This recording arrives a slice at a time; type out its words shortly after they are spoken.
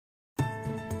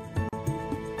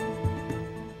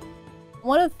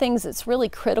One of the things that's really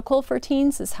critical for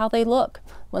teens is how they look.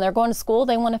 When they're going to school,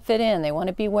 they want to fit in. They want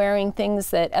to be wearing things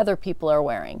that other people are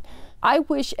wearing. I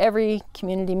wish every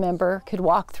community member could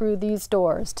walk through these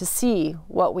doors to see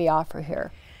what we offer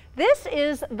here. This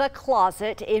is The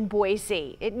Closet in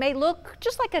Boise. It may look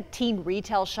just like a teen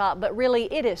retail shop, but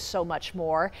really it is so much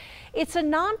more. It's a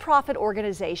nonprofit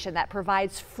organization that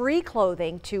provides free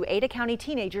clothing to Ada County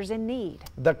teenagers in need.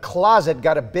 The Closet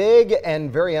got a big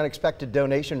and very unexpected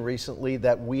donation recently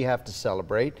that we have to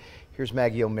celebrate. Here's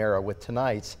Maggie O'Mara with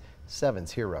tonight's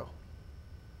 7's Hero.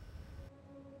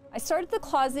 I started The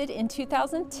Closet in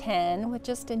 2010 with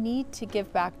just a need to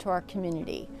give back to our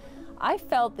community. I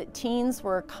felt that teens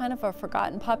were kind of a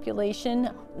forgotten population.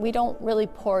 We don't really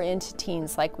pour into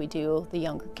teens like we do the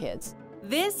younger kids.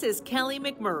 This is Kelly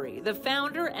McMurray, the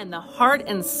founder and the heart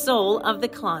and soul of The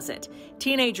Closet.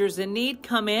 Teenagers in need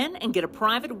come in and get a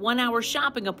private one-hour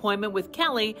shopping appointment with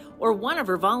Kelly or one of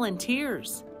her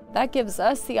volunteers. That gives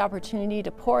us the opportunity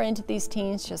to pour into these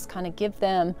teens, just kind of give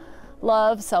them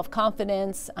love,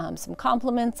 self-confidence, some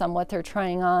compliments on what they're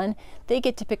trying on. They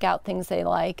get to pick out things they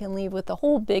like and leave with a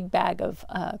whole big bag of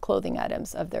clothing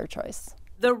items of their choice.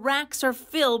 The racks are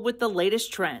filled with the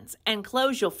latest trends and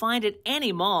clothes you'll find at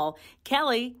any mall.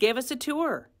 Kelly gave us a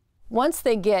tour. Once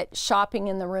they get shopping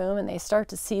in the room and they start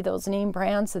to see those name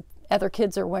brands that other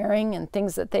kids are wearing and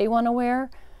things that they want to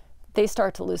wear, they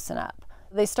start to loosen up.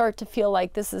 They start to feel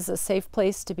like this is a safe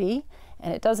place to be.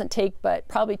 And it doesn't take but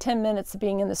probably 10 minutes of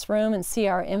being in this room and see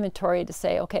our inventory to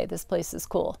say, okay, this place is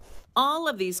cool. All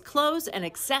of these clothes and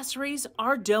accessories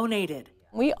are donated.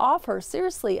 We offer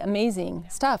seriously amazing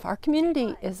stuff. Our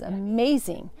community is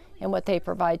amazing in what they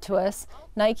provide to us.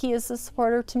 Nike is a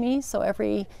supporter to me, so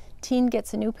every teen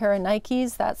gets a new pair of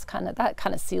Nikes. That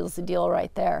kind of seals the deal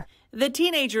right there. The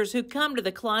teenagers who come to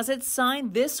The Closet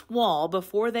sign this wall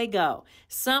before they go,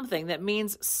 something that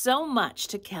means so much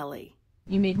to Kelly.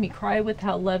 You made me cry with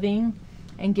how loving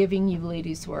and giving you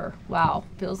ladies were. Wow,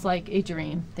 feels like a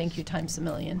dream. Thank you times a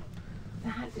million.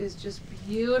 That is just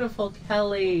beautiful,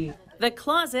 Kelly. The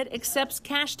Closet accepts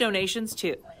cash donations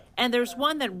too, and there's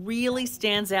one that really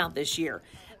stands out this year.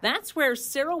 That's where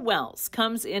Sarah Wells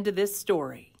comes into this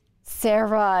story.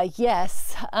 Sarah,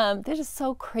 yes. This is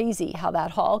so crazy how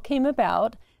that haul came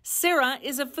about. Sarah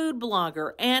is a food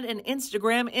blogger and an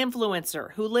Instagram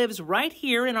influencer who lives right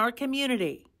here in our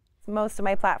community. Most of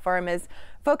my platform is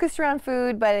focused around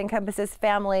food, but it encompasses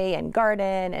family and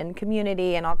garden and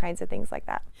community and all kinds of things like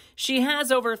that. She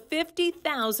has over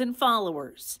 50,000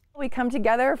 followers. We come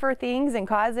together for things and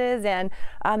causes, and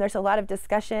there's a lot of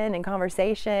discussion and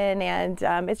conversation,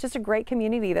 and it's just a great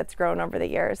community that's grown over the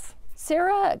years.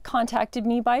 Sarah contacted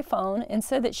me by phone and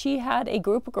said that she had a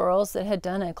group of girls that had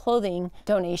done a clothing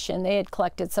donation. They had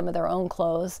collected some of their own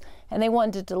clothes and they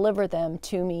wanted to deliver them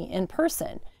to me in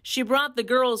person. She brought the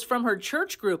girls from her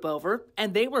church group over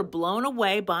and they were blown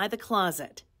away by The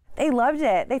Closet. They loved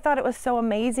it. They thought it was so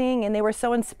amazing and they were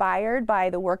so inspired by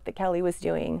the work that Kelly was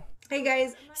doing. Hey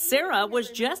guys. Sarah was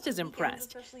just as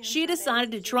impressed. She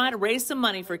decided to try to raise some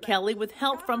money for Kelly with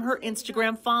help from her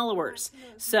Instagram followers.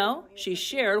 So she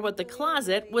shared what The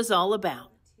Closet was all about.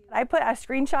 I put a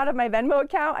screenshot of my Venmo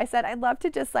account. I said, I'd love to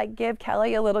just give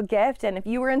Kelly a little gift. And if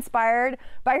you were inspired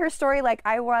by her story like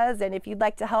I was, and if you'd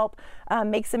like to help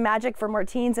make some magic for more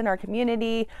teens in our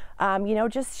community,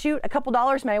 just shoot a couple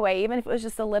dollars my way, even if it was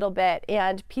just a little bit.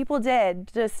 And people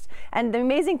did and the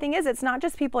amazing thing is it's not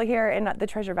just people here in the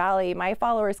Treasure Valley. My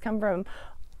followers come from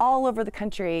all over the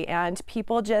country and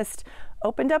people just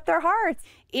opened up their hearts.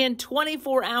 In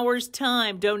 24 hours'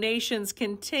 time, donations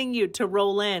continued to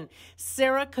roll in.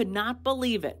 Sarah could not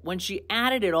believe it when she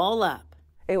added it all up.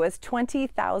 It was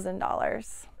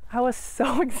 $20,000. I was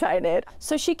so excited.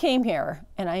 So she came here,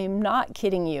 and I am not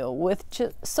kidding you, with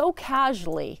just so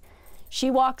casually, she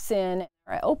walks in,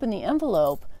 I open the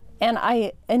envelope, and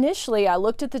initially I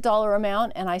looked at the dollar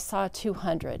amount and I saw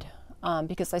 200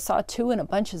 because I saw 2 and a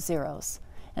bunch of zeros.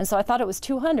 And so I thought it was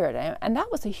 200, and that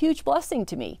was a huge blessing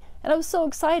to me. And I was so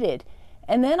excited.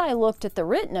 And then I looked at the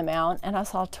written amount and I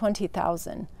saw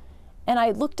 20,000. And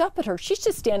I looked up at her. She's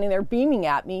just standing there beaming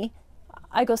at me.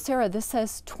 I go, Sarah, this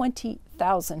says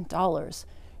 $20,000.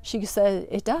 She said,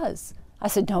 it does. I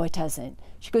said, no, it doesn't.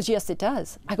 She goes, yes, it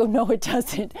does. I go, no, it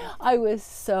doesn't. I was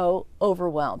so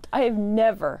overwhelmed. I have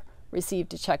never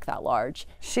received a check that large.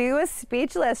 She was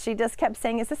speechless. She just kept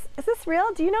saying, is this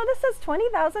real? Do you know this is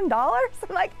 $20,000?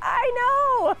 I'm like,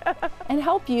 I know. And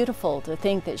how beautiful to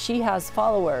think that she has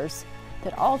followers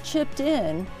that all chipped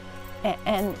in,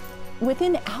 and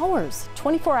within hours,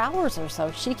 24 hours or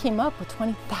so, she came up with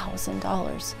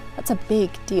 $20,000. That's a big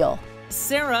deal.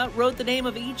 Sarah wrote the name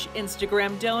of each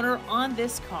Instagram donor on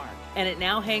this card, and it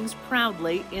now hangs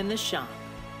proudly in the shop.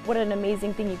 What an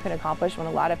amazing thing you can accomplish when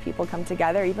a lot of people come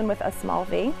together, even with a small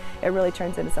thing. It really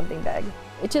turns into something big.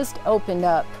 It just opened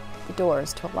up the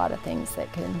doors to a lot of things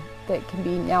that can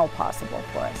be now possible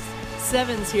for us.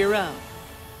 7's hero.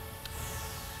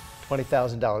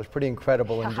 $20,000, pretty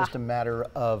incredible in just a matter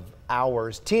of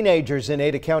hours. Teenagers in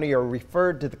Ada County are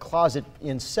referred to the closet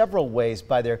in several ways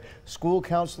by their school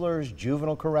counselors,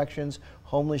 juvenile corrections,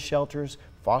 homeless shelters,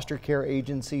 foster care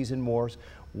agencies, and more.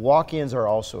 Walk-ins are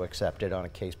also accepted on a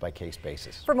case-by-case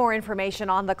basis. For more information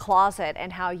on the closet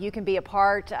and how you can be a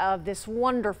part of this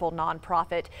wonderful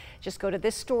nonprofit, just go to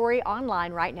this story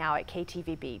online right now at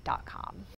ktvb.com.